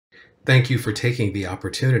Thank you for taking the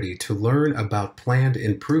opportunity to learn about planned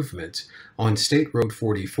improvements on State Road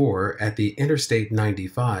 44 at the Interstate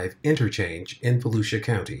 95 interchange in Volusia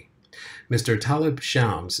County. Mr. Talib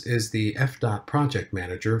Shams is the FDOT project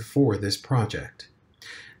manager for this project.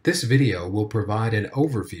 This video will provide an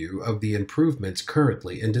overview of the improvements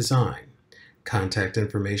currently in design. Contact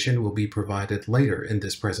information will be provided later in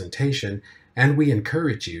this presentation, and we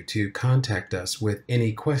encourage you to contact us with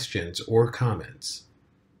any questions or comments.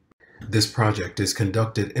 This project is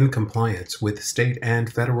conducted in compliance with state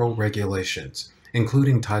and federal regulations,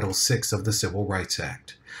 including Title VI of the Civil Rights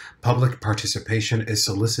Act. Public participation is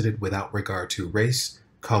solicited without regard to race,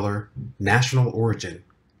 color, national origin,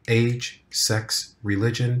 age, sex,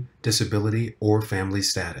 religion, disability, or family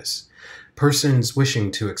status. Persons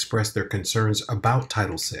wishing to express their concerns about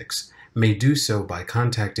Title VI may do so by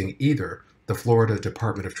contacting either the Florida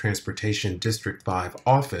Department of Transportation District 5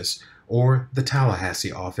 office or the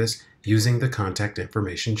Tallahassee office using the contact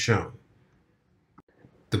information shown.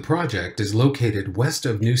 The project is located west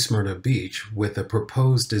of New Smyrna Beach with a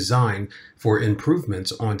proposed design for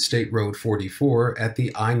improvements on State Road 44 at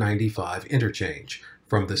the I-95 interchange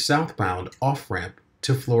from the southbound off-ramp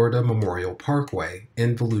to Florida Memorial Parkway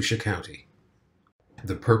in Volusia County.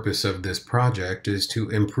 The purpose of this project is to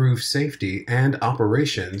improve safety and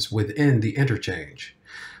operations within the interchange.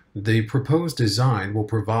 The proposed design will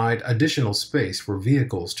provide additional space for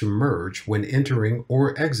vehicles to merge when entering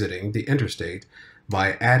or exiting the interstate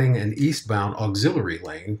by adding an eastbound auxiliary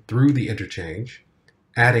lane through the interchange,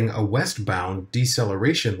 adding a westbound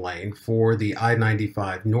deceleration lane for the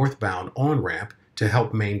I-95 northbound on-ramp to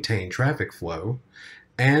help maintain traffic flow,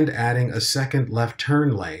 and adding a second left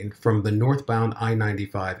turn lane from the northbound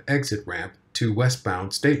I-95 exit ramp to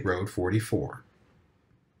westbound State Road 44.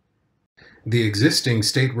 The existing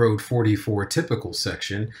State Road 44 typical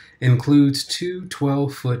section includes two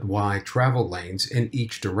 12-foot wide travel lanes in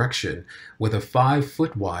each direction with a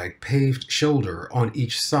 5-foot wide paved shoulder on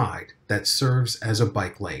each side that serves as a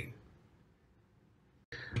bike lane.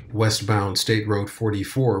 Westbound State Road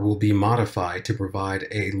 44 will be modified to provide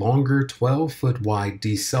a longer 12-foot wide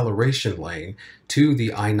deceleration lane to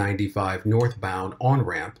the I-95 northbound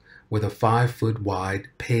on-ramp with a 5-foot wide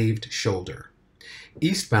paved shoulder.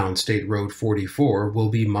 Eastbound State Road 44 will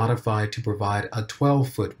be modified to provide a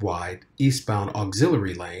 12-foot wide eastbound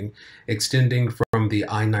auxiliary lane extending from the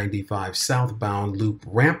I-95 southbound loop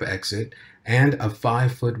ramp exit and a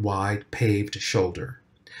 5-foot wide paved shoulder.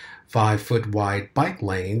 5-foot wide bike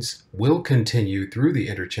lanes will continue through the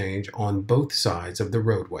interchange on both sides of the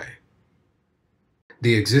roadway.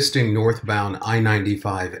 The existing northbound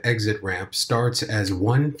I-95 exit ramp starts as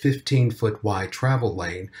one 15-foot wide travel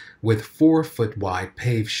lane with 4-foot wide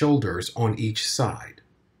paved shoulders on each side.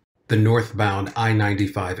 The northbound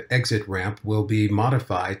I-95 exit ramp will be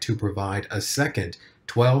modified to provide a second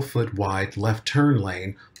 12-foot wide left turn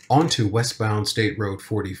lane onto westbound State Road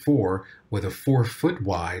 44 with a 4-foot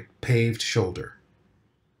wide paved shoulder.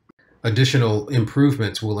 Additional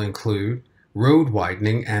improvements will include road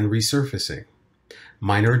widening and resurfacing,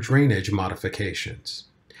 minor drainage modifications,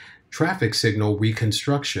 traffic signal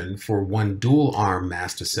reconstruction for one dual-arm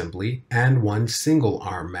mast assembly and one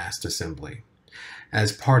single-arm mast assembly.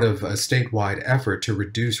 As part of a statewide effort to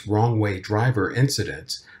reduce wrong-way driver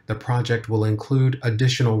incidents, the project will include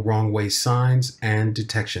additional wrong-way signs and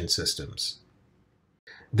detection systems.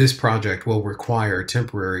 This project will require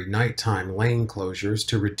temporary nighttime lane closures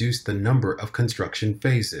to reduce the number of construction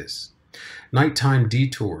phases. Nighttime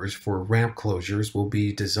detours for ramp closures will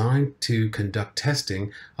be designed to conduct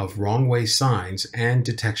testing of wrong-way signs and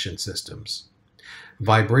detection systems.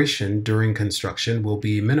 Vibration during construction will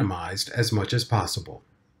be minimized as much as possible.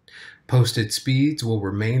 Posted speeds will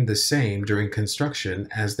remain the same during construction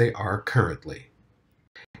as they are currently.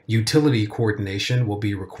 Utility coordination will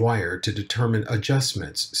be required to determine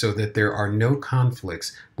adjustments so that there are no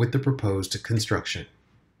conflicts with the proposed construction.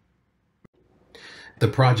 The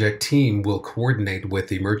project team will coordinate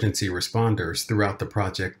with emergency responders throughout the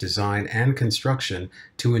project design and construction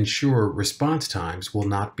to ensure response times will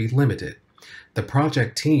not be limited. The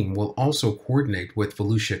project team will also coordinate with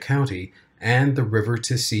Volusia County and the River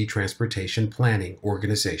to Sea Transportation Planning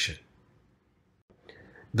Organization.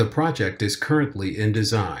 The project is currently in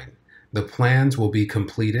design. The plans will be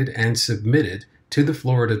completed and submitted to the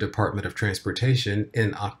Florida Department of Transportation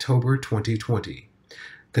in October 2020.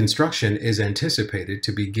 Construction is anticipated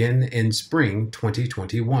to begin in spring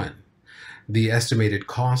 2021. The estimated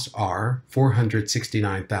costs are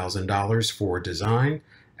 $469,000 for design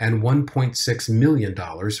and $1.6 million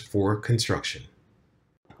for construction.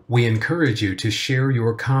 We encourage you to share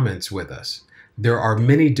your comments with us. There are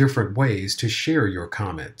many different ways to share your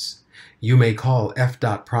comments. You may call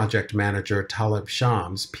FDOT Project Manager Talib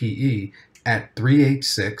Shams, PE, at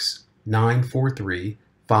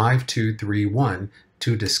 386-943-5231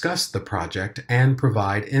 to discuss the project and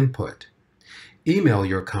provide input. Email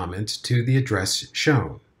your comments to the address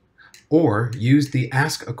shown, or use the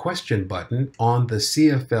Ask a Question button on the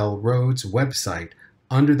CFL Roads website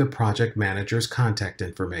under the project manager's contact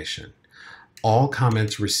information. All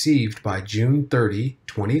comments received by June 30,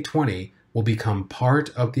 2020 will become part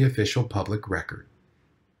of the official public record.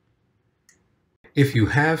 If you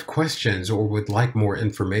have questions or would like more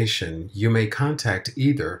information, you may contact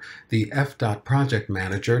either the FDOT Project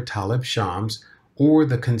Manager, Talib Shams, or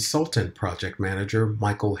the Consultant Project Manager,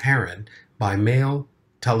 Michael Herron, by mail,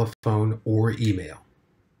 telephone, or email.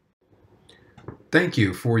 Thank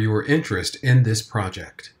you for your interest in this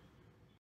project.